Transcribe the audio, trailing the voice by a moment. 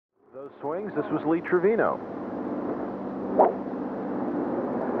swings. This was Lee Trevino.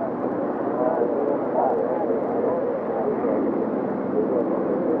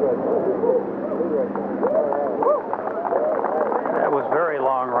 That was very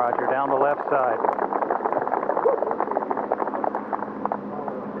long, Roger, down the left side.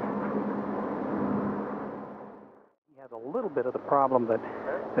 He has a little bit of the problem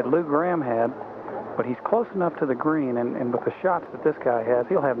that Lou Graham had, but he's close enough to the green, and with the shots that this guy has,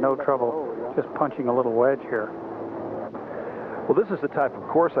 he'll have no trouble just punching a little wedge here. Well, this is the type of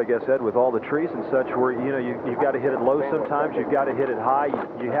course, I guess, Ed, with all the trees and such, where you've got to hit it low sometimes, you've got to hit it high.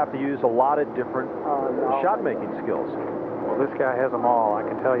 You have to use a lot of different shot-making skills. Well, this guy has them all, I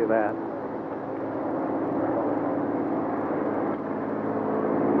can tell you that.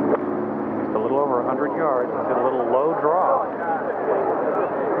 Just a little over 100 yards. He's got a little low draw.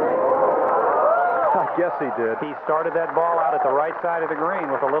 I guess he did. He started that ball out at the right side of the green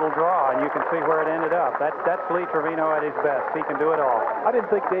with a little draw, and you can see where it ended up. That's Lee Trevino at his best. He can do it all. I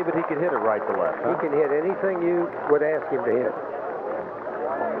didn't think, David, he could hit it right to left. He can hit anything you would ask him to hit.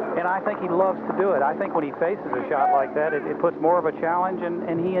 And I think he loves to do it. I think when he faces a shot like that, it puts more of a challenge,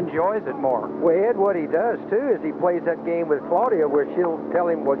 and he enjoys it more. Well, Ed, what he does, too, is he plays that game with Claudia where she'll tell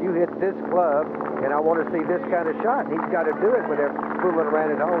him, well, you hit this club, and I want to see this kind of shot. He's got to do it when they're fooling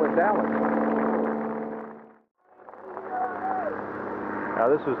around at home in Dallas. Now,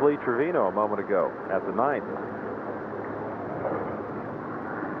 this was Lee Trevino a moment ago at the 9th.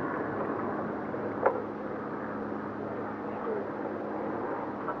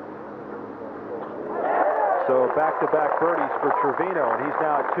 So back-to-back birdies for Trevino, and he's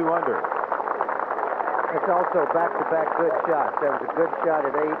now at 2 under. It's also back-to-back good shots. There was a good shot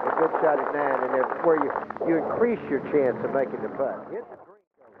at 8, a good shot at 9, and that's where you increase your chance of making the putt. Hit the green,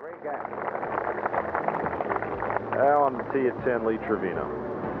 great guy. On the tee at 10, Lee Trevino.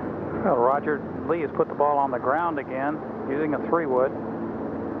 Well, Roger, Lee has put the ball on the ground again, using a 3-wood.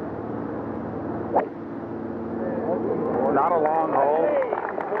 Not a long hole.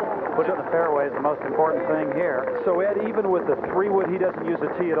 Put it in the fairway is the most important thing here. So, Ed, even with the 3-wood, he doesn't use a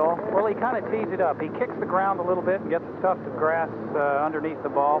tee at all? Well, he kind of tees it up. He kicks the ground a little bit and gets the tufted grass underneath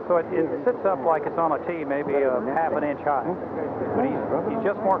the ball, so it sits up like it's on a tee, maybe a half an inch high. But he's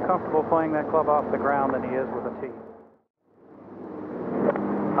just more comfortable playing that club off the ground than he is with a tee.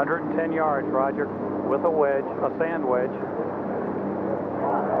 110 yards, Roger, with a wedge, a sand wedge.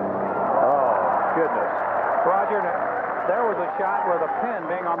 Oh, goodness. Roger, there was a shot where the pin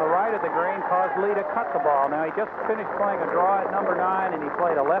being on the right of the green caused Lee to cut the ball. Now, he just finished playing a draw at number 9, and he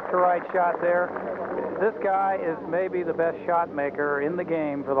played a left-to-right shot there. This guy is maybe the best shot maker in the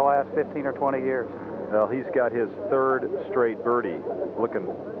game for the last 15 or 20 years. Well, he's got his 3rd straight birdie,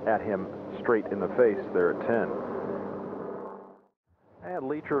 looking at him straight in the face there at 10. And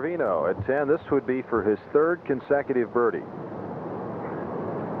Lee Trevino at 10. This would be for his 3rd consecutive birdie.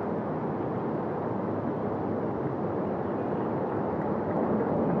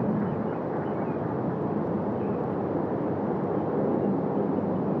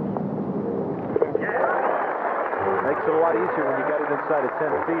 Makes it a lot easier when you got it inside of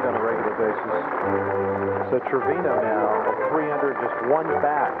 10 feet on a regular basis. So Trevino now at 300, just 1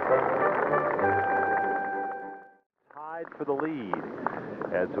 back. Tied for the lead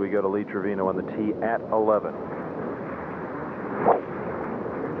as we go to Lee Trevino on the tee at 11.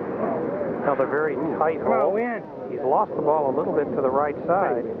 Now, they're very tight hole. He's lost the ball a little bit to the right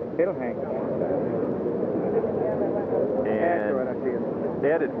side. It'll hang. And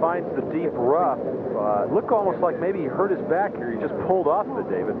Ed, it finds the deep rough. Look almost like maybe he hurt his back here. He just pulled off of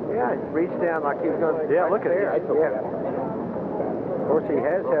it, David. Yeah, he reached down like he was going to. Yeah, look at there. it. Yeah. Of course, he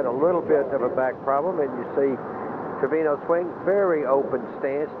has had a little bit of a back problem, and you see Trevino swing, very open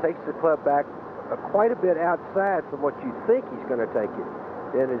stance, takes the club back quite a bit outside from what you think he's going to take it.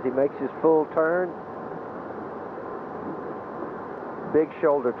 Then as he makes his full turn, big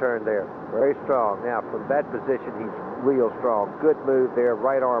shoulder turn there, very strong. Now from that position, he's real strong. Good move there,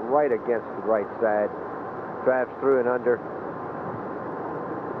 right arm right against the right side, drives through and under.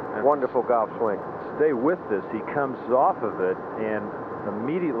 Wonderful golf swing. Stay with this. He comes off of it and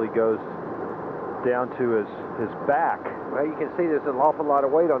immediately goes down to his back. Well, you can see there's an awful lot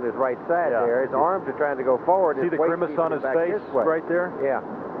of weight on his right side there. His arms are trying to go forward. See the grimace on his face right there? Yeah.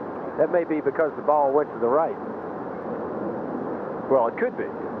 That may be because the ball went to the right. Well, it could be.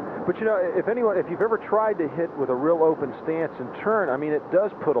 But, you know, if you've ever tried to hit with a real open stance and turn, I mean, it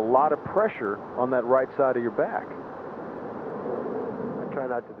does put a lot of pressure on that right side of your back. I try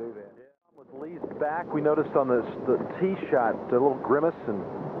not to do that. With Lee's back, we noticed on the tee shot, a little grimace, and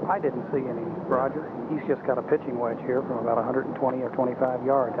I didn't see any, Roger. He's just got a pitching wedge here from about 120 or 25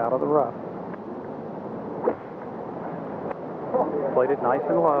 yards out of the rough. Played it nice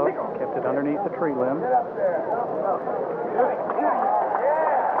and low, kept it underneath the tree limb.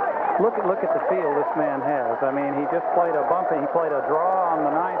 Look at the feel this man has. I mean, he just played a bump, he played a draw on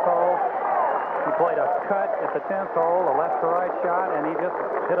the 9th hole. He played a cut at the 10th hole, a left to right shot, and he just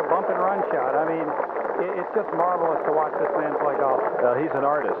hit a bump and run shot. I mean, it's just marvelous to watch this man play golf. He's an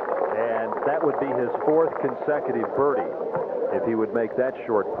artist, and that would be his 4th consecutive birdie if he would make that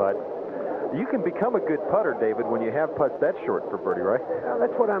short putt. You can become a good putter, David, when you have putts that short for birdie, right? Well,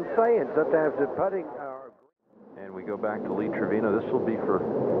 that's what I'm saying. Sometimes the putting... And we go back to Lee Trevino. This will be for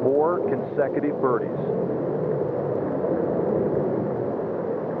 4 consecutive birdies.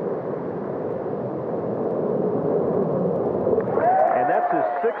 And that's his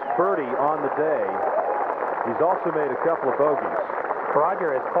 6th birdie on the day. He's also made a couple of bogeys.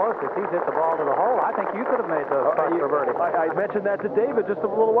 Roger, as close as he's hit the ball to the hole, I think you could have made those putts for birdie. I mentioned that to David just a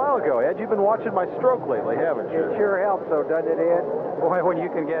little while ago. Ed, you've been watching my stroke lately, haven't you? It sure helps, though, doesn't it, Ed? Boy, when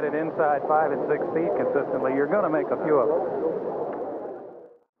you can get it inside 5 and 6 feet consistently, you're going to make a few of them.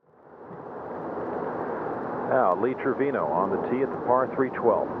 Now, Lee Trevino on the tee at the par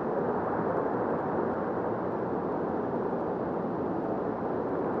 312.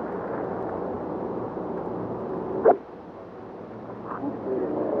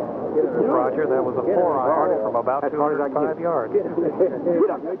 Roger, that was a 4-iron from about 205 yards.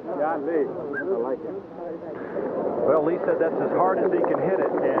 Well, Lee said that's as hard as he can hit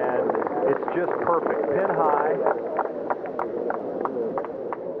it, and it's just perfect. Pin high.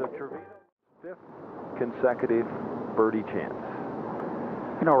 So Trevino's 5th consecutive birdie chance.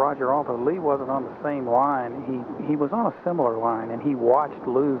 You know, Roger, although Lee wasn't on the same line, he was on a similar line, and he watched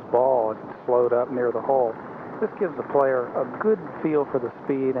Lou's ball as it slowed up near the hole. This gives the player a good feel for the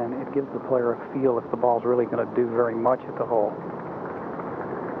speed, and it gives the player a feel if the ball's really going to do very much at the hole.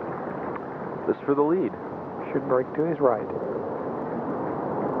 This for the lead. Should break to his right.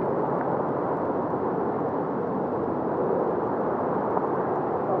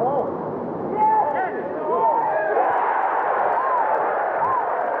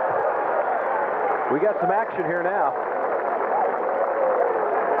 We got some action here now.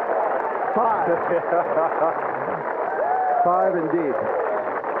 5. 5 indeed.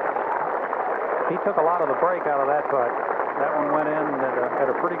 He took a lot of the break out of that putt. That one went in at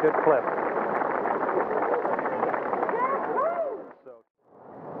a pretty good clip.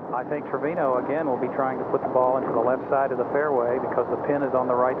 I think Trevino, again, will be trying to put the ball into the left side of the fairway because the pin is on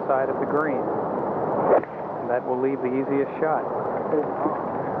the right side of the green. And that will leave the easiest shot.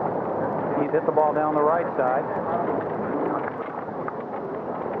 He's hit the ball down the right side.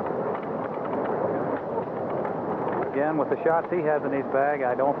 Again, with the shots he has in his bag,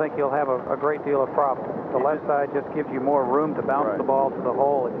 I don't think he'll have a great deal of problem. The left side just gives you more room to bounce the ball to the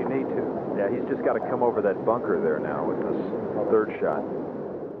hole if you need to. Yeah, he's just got to come over that bunker there now with this 3rd shot.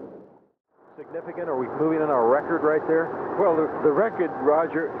 Significant? Are we moving in our record right there? Well, the record,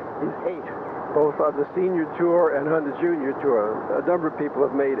 Roger, is 8, both on the senior tour and on the junior tour. A number of people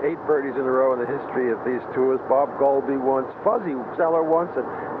have made 8 birdies in a row in the history of these tours. Bob Golby once, Fuzzy Zeller once, and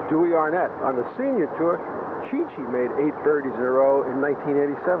Dewey Arnett. On the senior tour, Chi-Chi made 8 birdies in a row in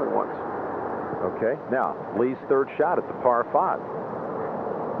 1987 once. Okay, now, Lee's 3rd shot at the par 5.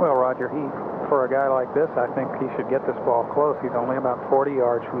 Well, Roger, for a guy like this, I think he should get this ball close. He's only about 40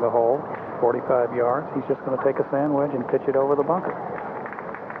 yards from the hole, 45 yards. He's just going to take a sand wedge and pitch it over the bunker.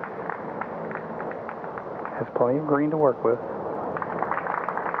 Has plenty of green to work with.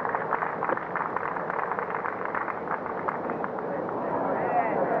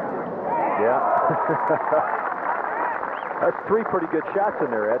 Yeah. That's 3 pretty good shots in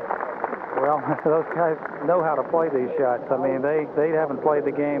there, Ed. Well, those guys know how to play these shots. I mean, they haven't played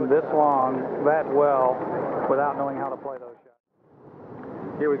the game this long, that well, without knowing how to play those shots.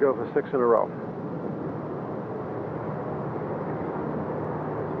 Here we go for 6 in a row.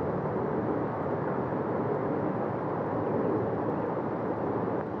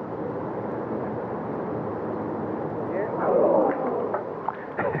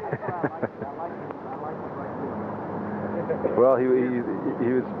 Well, he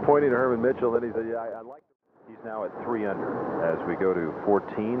was pointing to Herman Mitchell, and he said, yeah, I like it. He's now at 3 under as we go to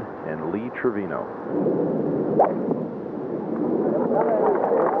 14, and Lee Trevino.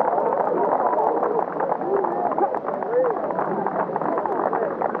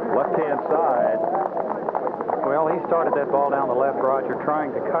 Left-hand side. Well, he started that ball down the left, Roger,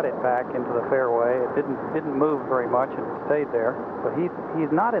 trying to cut it back into the fairway. It didn't move very much, and it stayed there. But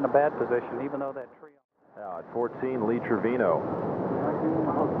he's not in a bad position, even though that tree... Now at 14, Lee Trevino.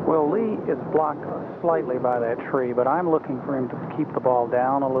 Well, Lee is blocked slightly by that tree, but I'm looking for him to keep the ball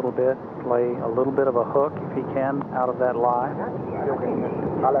down a little bit, play a little bit of a hook, if he can, out of that lie. I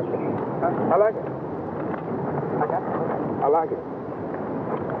like it. I like it. I like it.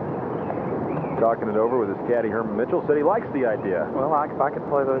 Talking it over with his caddy, Herman Mitchell, said he likes the idea. Well, if I could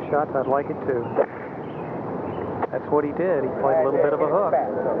play those shots, I'd like it too. That's what he did. He played a little bit of a hook.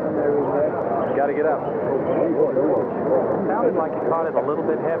 Got to get up. Sounded like he caught it a little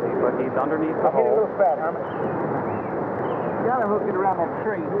bit heavy, but he's underneath the hole. You gotta hook it around that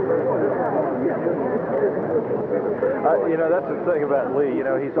tree. You know, that's the thing about Lee. You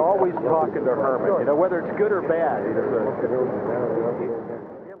know, he's always talking to Herman. You know, whether it's good or bad.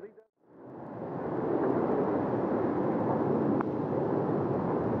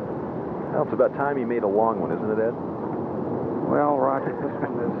 Well, it's about time he made a long one, isn't it, Ed? Well, Roger, this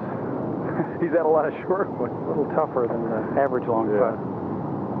one is He's had a lot of short ones. a little tougher than the average long putt.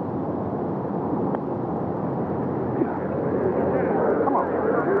 Come on.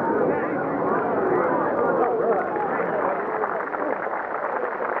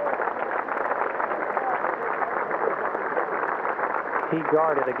 He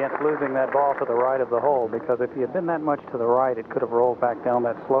guarded against losing that ball to the right of the hole, because if he had been that much to the right, it could have rolled back down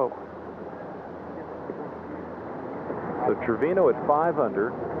that slope. So Trevino at 5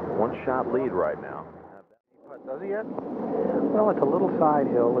 under, 1-shot lead right now. Does he yet? Well, it's a little side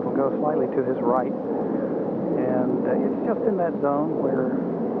hill. It'll go slightly to his right. And it's just in that zone where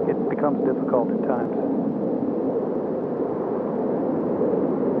it becomes difficult at times.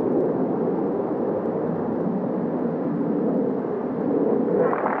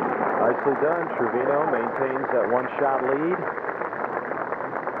 Nicely done. Trevino maintains that 1-shot lead.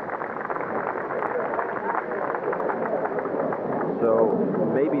 So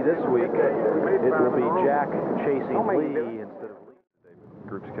maybe this week it will be Jack chasing Lee instead of Lee.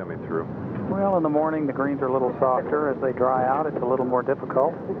 Groups coming through. Well, in the morning the greens are a little softer. As they dry out, it's a little more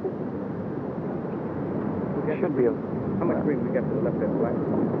difficult. It should be a... How much green we got to the left and right?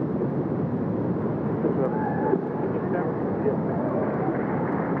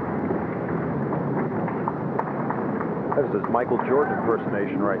 That's his Michael Jordan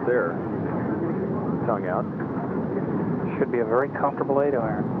impersonation right there. Tongue out. Should be a very comfortable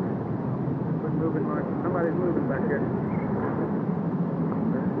 8-iron. Quit moving, Mark. Somebody's moving back here.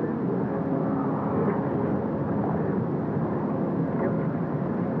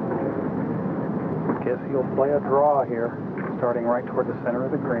 I guess he'll play a draw here, starting right toward the center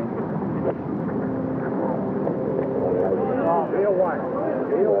of the green. Field one,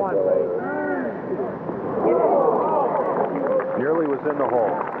 Lee. Nearly was in the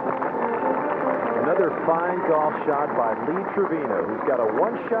hole. Another fine golf shot by Lee Trevino, who's got a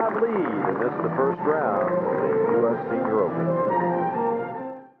 1-shot lead in this, the first round of the U.S. Senior Open. I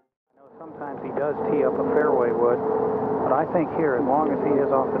know sometimes he does tee up a fairway wood, but I think here, as long as he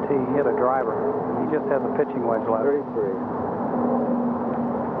is off the tee, he hit a driver. He just has a pitching wedge left. 33.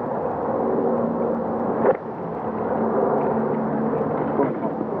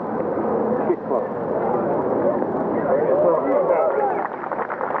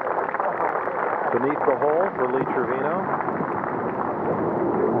 Beneath the hole for Lee Trevino.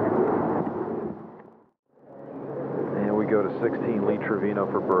 And we go to 16, Lee Trevino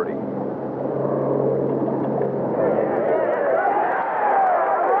for birdie.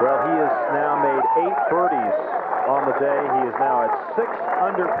 Well, he has now made 8 birdies on the day. He is now at 6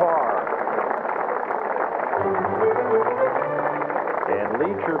 under par. And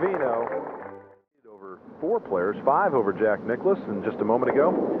Lee Trevino over 4 players, 5 over Jack Nicklaus, and just a moment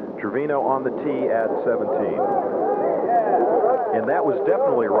ago, Trevino on the tee at 17. And that was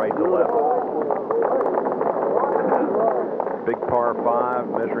definitely right to left. Big par 5,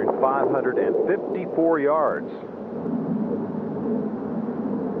 measuring 554 yards.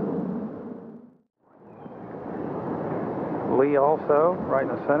 Lee also, right in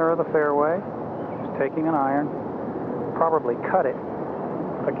the center of the fairway, just taking an iron, probably cut it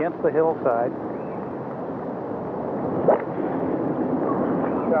against the hillside.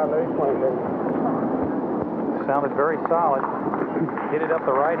 Sounded very solid. Hit it up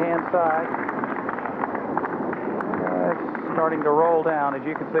the right-hand side. It's starting to roll down, as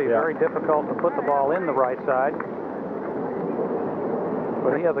you can see. Very difficult to put the ball in the right side.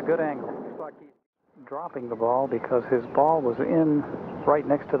 But he has a good angle. Looks like he's dropping the ball because his ball was in right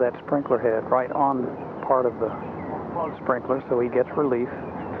next to that sprinkler head, right on part of the sprinkler, so he gets relief.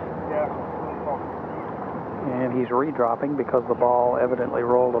 And he's redropping because the ball evidently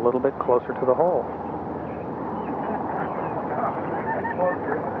rolled a little bit closer to the hole.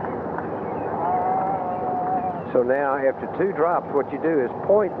 So now, after 2 drops, what you do is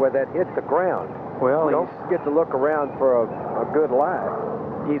point where that hit the ground. Well, Don't get to look around for a good lie.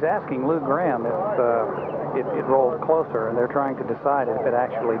 he's asking Lou Graham if it rolled closer, and they're trying to decide if it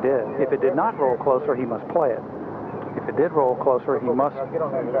actually did. If it did not roll closer, he must play it. If it did roll closer, he must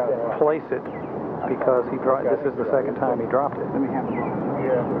place it because this is the second time he dropped it. Let me have it.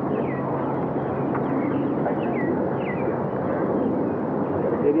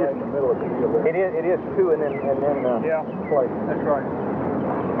 It is in the middle of the field. It is 2 and then yeah, play. That's right.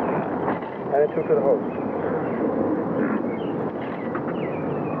 And it took to the host.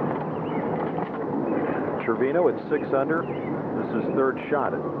 Trevino at 6 under. This is 3rd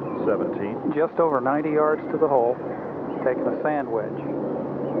shot at 17. Just over 90 yards to the hole, taking a sand wedge.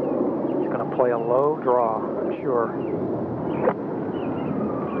 He's going to play a low draw, I'm sure.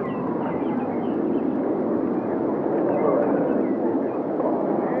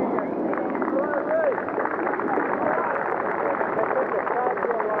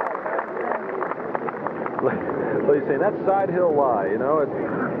 Well, he's saying that's side hill lie, you know.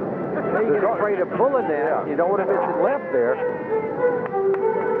 You get afraid of pulling that. Yeah. You don't want to miss it left there.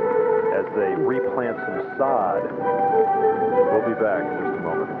 As they replant some sod. We'll be back in just a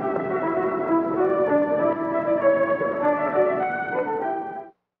moment.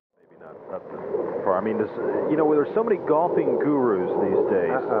 Maybe not up the far. I mean, you know, there's so many golfing gurus these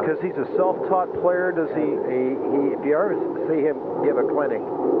days. Because he's a self-taught player, does he? If you ever see him give a clinic,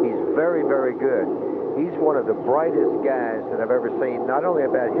 he's very, very good. He's one of the brightest guys that I've ever seen, not only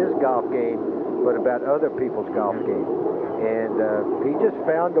about his golf game, but about other people's golf game. And he just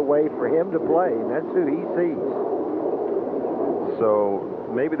found a way for him to play, and that's who he sees. So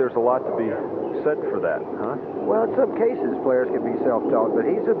maybe there's a lot to be said for that, huh? Well, in some cases, players can be self-taught, but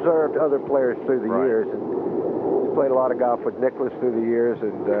he's observed other players through the years, and he's played a lot of golf with Nicklaus through the years,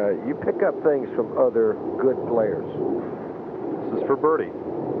 and you pick up things from other good players. This is for birdie.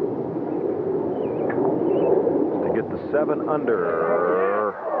 To get the 7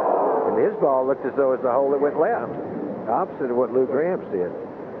 under. And his ball looked as though it was the hole that went left. Opposite of what Lou Graham's did.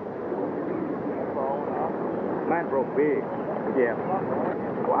 Mine broke big. Yeah.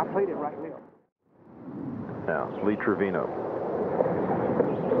 Well, I played it right there. Now, it's Lee Trevino.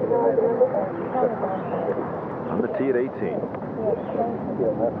 On the tee at 18.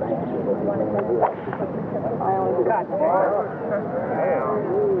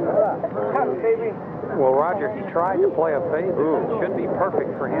 Cut, baby. Well, Roger, he tried to play a fade that should be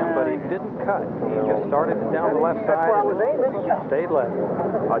perfect for him, but he didn't cut. He just started down the left side and stayed left.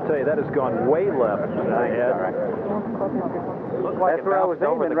 I'll tell you, that has gone way left, Ed. Looked like That's where I was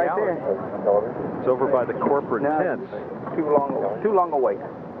aiming, right there. It's over by the corporate tents. Too long a wait.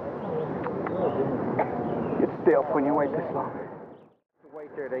 It's stiff when you wait this long.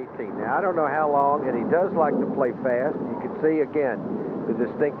 Wait there at 18. Now, I don't know how long, and he does like to play fast. You can see, again, the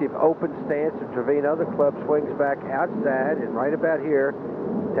distinctive open stance of Trevino. The club swings back outside, and right about here,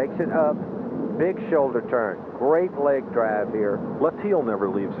 takes it up. Big shoulder turn. Great leg drive here. Left heel never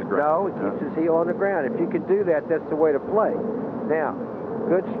leaves the ground. No, he keeps his heel on the ground. If you can do that, that's the way to play. Now,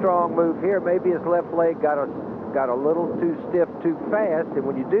 good strong move here. Maybe his left leg got a little too stiff too fast, and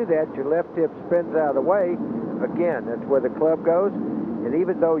when you do that, your left hip spins out of the way. Again, that's where the club goes, and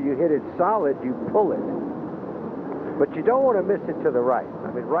even though you hit it solid, you pull it. But you don't want to miss it to the right. I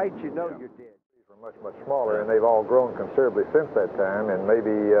mean, right, you know you did. Much smaller, and they've all grown considerably since that time, and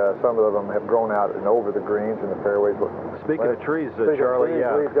maybe some of them have grown out and over the greens and the fairways. Speaking of trees, Charlie,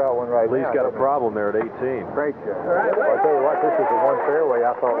 yeah. Lee's got one right Lee's now. got a problem there at 18. Great job. Well, I tell you what, this is the one fairway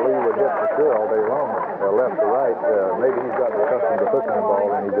I thought Lee would hit for sure all day long. Left to right. Maybe he's gotten accustomed to hooking the ball,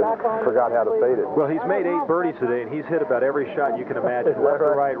 and he just forgot how to fade it. Well, he's made 8 birdies today, and he's hit about every shot you can imagine. Left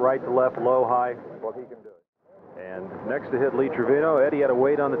to right, right to left, low, high. Well, he can do it. And next to hit Lee Trevino, Eddie had a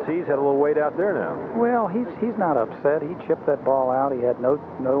weight on the tees, had a little weight out there now. Well, he's not upset. He chipped that ball out. He had no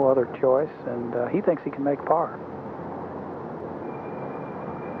other choice, and he thinks he can make par.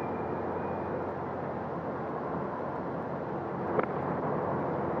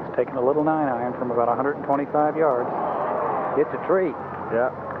 He's taking a little 9-iron from about 125 yards. Hit the tree.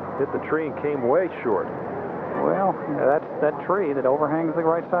 Yeah, hit the tree and came way short. Well, that's that tree that overhangs the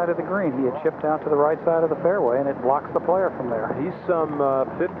right side of the green. He had chipped out to the right side of the fairway, and it blocks the player from there. He's some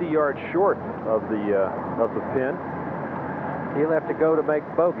 50 yards short of the pin. He'll have to go to make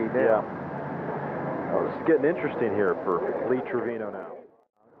bogey now. Yeah. Oh, this is getting interesting here for Lee Trevino now.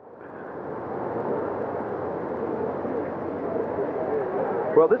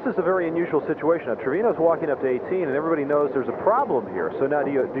 Well, this is a very unusual situation. Now, Trevino's walking up to 18, and everybody knows there's a problem here. So now, do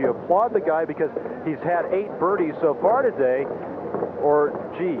you applaud the guy because he's had 8 birdies so far today, or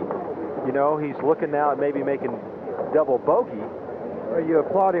gee, You know, he's looking now at maybe making double bogey. Well, you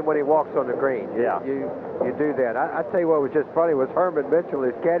applaud him when he walks on the green. Yeah. You do that. I tell you what was just funny was Herman Mitchell,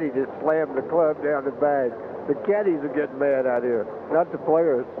 his caddy just slammed the club down the bag. The caddies are getting mad out here, not the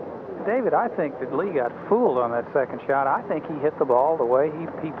players. David, I think that Lee got fooled on that second shot. I think he hit the ball the way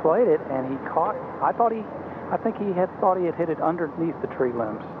he played it, and he caught. I think he had thought he had hit it underneath the tree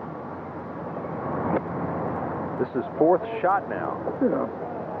limbs. This is fourth shot now. Yeah.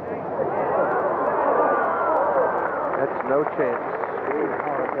 That's no chance.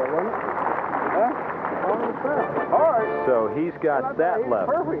 So he's got that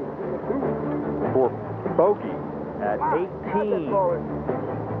left for bogey at 18.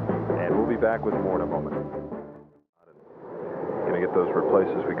 And we'll be back with more in a moment. Going to get those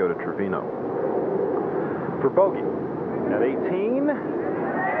replaced as we go to Trevino. For bogey at 18.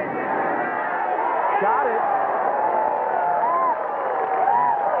 Got it.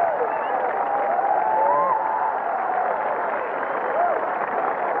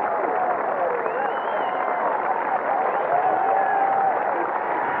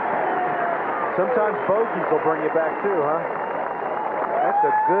 Sometimes bogeys will bring you back too, huh? That's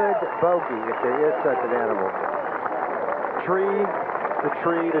a good bogey if there is such an animal. Tree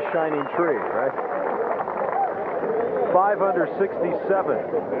to shining tree, right? 5 under 67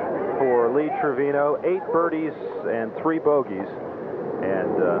 for Lee Trevino. 8 birdies and 3 bogeys.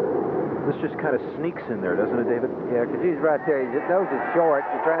 And this just kind of sneaks in there, doesn't it, David? Yeah, because he's right there. His nose is short.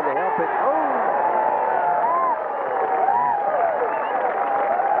 You're trying to help it. Oh!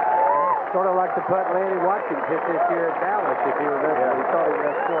 Sort of like the putt Lanny Watkins hit this year at Dallas, if you remember. Yeah. He thought he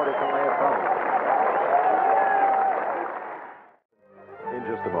left short at the last hole. In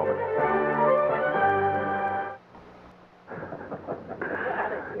just a moment.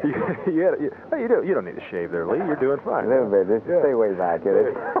 You don't need to shave there, Lee. You're doing fine. A little bit. Just stay way back.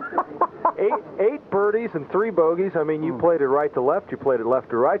 Eight birdies and 3 bogeys. I mean, you played it right to left. You played it left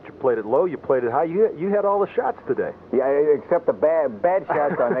to right. You played it low. You played it high. You had all the shots today. Yeah, except the bad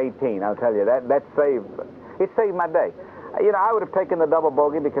shots on 18. I'll tell you that saved my day. You know, I would have taken the double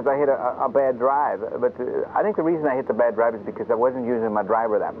bogey because I hit a bad drive. But I think the reason I hit the bad drive is because I wasn't using my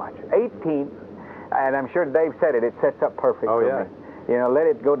driver that much. 18, and I'm sure Dave said it. It sets up perfect for me. You know, let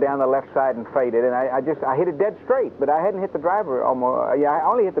it go down the left side and fade it. And I hit it dead straight, but I hadn't hit the driver almost. Yeah, I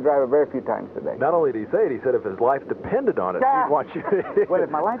only hit the driver very few times today. Not only did he say it, he said if his life depended on it, he'd want you to hit it. Well, if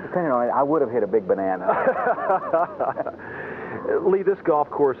my life depended on it, I would have hit a big banana. Lee, this golf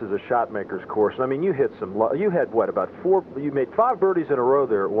course is a shot maker's course. I mean, you hit you had, what, about 4, you made 5 birdies in a row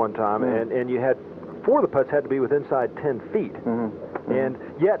there at one time, and you had 4 of the putts had to be within inside 10 feet. And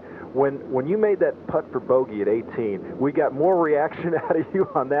yet, when you made that putt for bogey at 18, we got more reaction out of you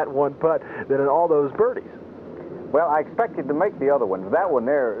on that one putt than in all those birdies. Well, I expected to make the other ones. That one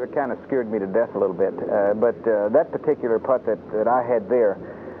there kind of scared me to death a little bit. But that particular putt that I had there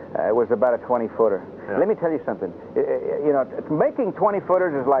was about a 20-footer. Yeah. Let me tell you something. You know, making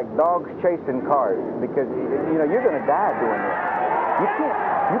 20-footers is like dogs chasing cars because, you know, you're going to die doing that.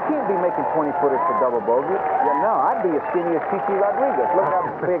 You can't be making 20-footers for double bogey. Yeah, no, I'd be as skinny as Kiki Rodriguez. Look how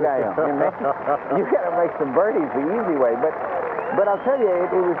big I am. You got to make some birdies the easy way. But I'll tell you,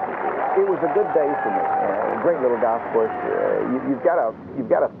 it was a good day for me. Great little golf course. You've got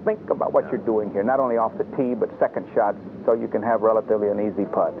to think about what you're doing here, not only off the tee but second shots, so you can have relatively an easy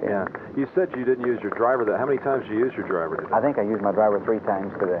putt. Yeah. You said you didn't use your driver. How many times did you use your driver today? I think I used my driver 3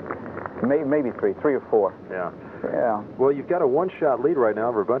 times today. Maybe 3 or 4. Yeah. Yeah. Well, you've got a 1-shot lead right now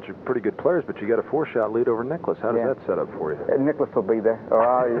over a bunch of pretty good players, but you got a 4-shot lead over Nicklaus. How does that set up for you? Nicklaus will be there,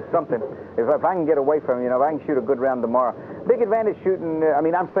 or something. If I can get away from him, you know, if I can shoot a good round tomorrow. Big advantage shooting. I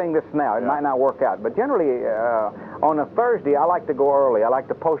mean, I'm saying this now. It might not work out, but generally on a Thursday, I like to go early. I like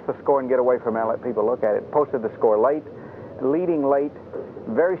to post the score and get away from it and let people look at it. Posted the score late, leading late.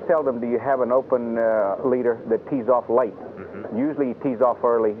 Very seldom do you have an open leader that tees off late. Usually he tees off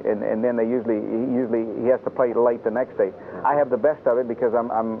early, and then he has to play late the next day. I have the best of it because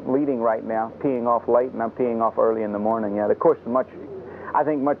I'm leading right now, teeing off late, and I'm teeing off early in the morning. Yeah, the course is much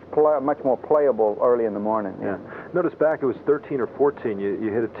more playable early in the morning. Yeah. Notice back, it was 13 or 14.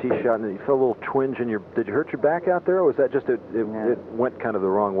 You hit a tee shot, and you felt a little twinge in your. Did you hurt your back out there, or was that just it went kind of the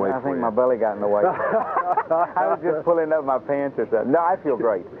wrong way? I think my belly got in the way. I was just pulling up my pants or something. No, I feel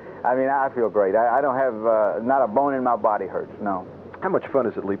great. I mean, I feel great. I don't have not a bone in my body hurts. No. How much fun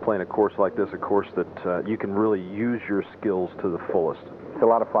is it, Lee, playing a course like this? A course that you can really use your skills to the fullest. It's a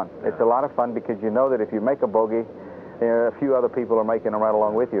lot of fun. Yeah. It's a lot of fun because you know that if you make a bogey, a few other people are making them right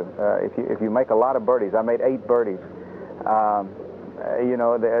along with you. If you make a lot of birdies, I made 8 birdies. You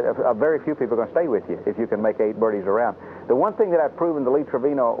know, very few people are going to stay with you if you can make 8 birdies around. The one thing that I've proven to Lee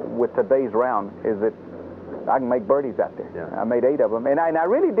Trevino with today's round is that I can make birdies out there. Yeah. I made 8 of them, and I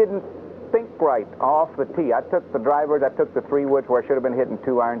really didn't think right off the tee. I took the drivers, I took the 3-woods where I should have been hitting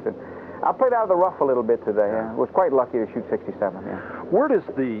 2 irons, and I played out of the rough a little bit today. I was quite lucky to shoot 67. Yeah. Where does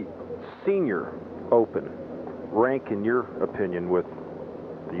the Senior Open rank, in your opinion, with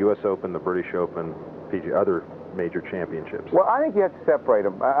the U.S. Open, the British Open, other major championships? Well, I think you have to separate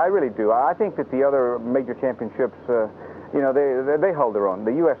them. I really do. I think that the other major championships, you know, they hold their own.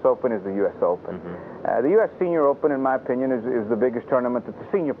 The U.S. Open is the U.S. Open. The U.S. Senior Open, in my opinion, is the biggest tournament that the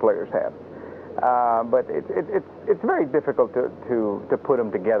senior players have. But it's very difficult to put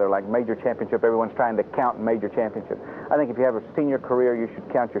them together like major championship. Everyone's trying to count major championships. I think if you have a senior career, you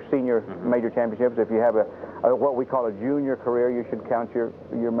should count your senior major championships. If you have a what we call a junior career, you should count your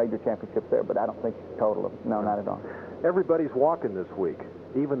major championships there. But I don't think you should total them. No, not at all. Everybody's walking this week,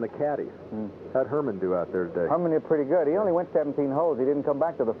 even the caddies. How'd Herman do out there today? Herman did pretty good. He only went 17 holes. He didn't come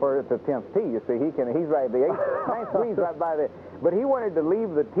back to the 10th tee. You see, he's right. The 9th tee's right by there. But he wanted to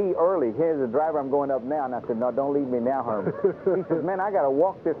leave the tee early. Here's the driver, I'm going up now. And I said, no, don't leave me now, Herman. He says, man, I got to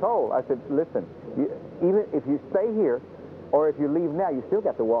walk this hole. I said, listen, even if you stay here or if you leave now, you still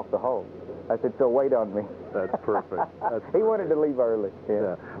got to walk the hole. I said, so wait on me. That's perfect. He wanted to leave early.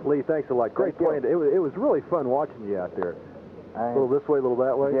 Yeah. Lee, thanks a lot. Great playing. It was really fun watching you out there. A little this way, a little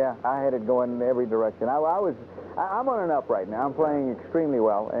that way. Yeah, I had it going in every direction. I'm on an up right now. I'm playing extremely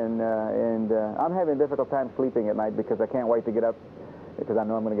well, and I'm having a difficult time sleeping at night because I can't wait to get up because I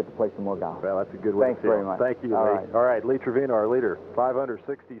know I'm going to get to play some more golf. Well, that's a good way. Thanks very much. Thank you, Lee. All right, Lee Trevino, our leader,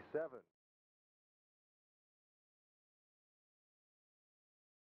 567.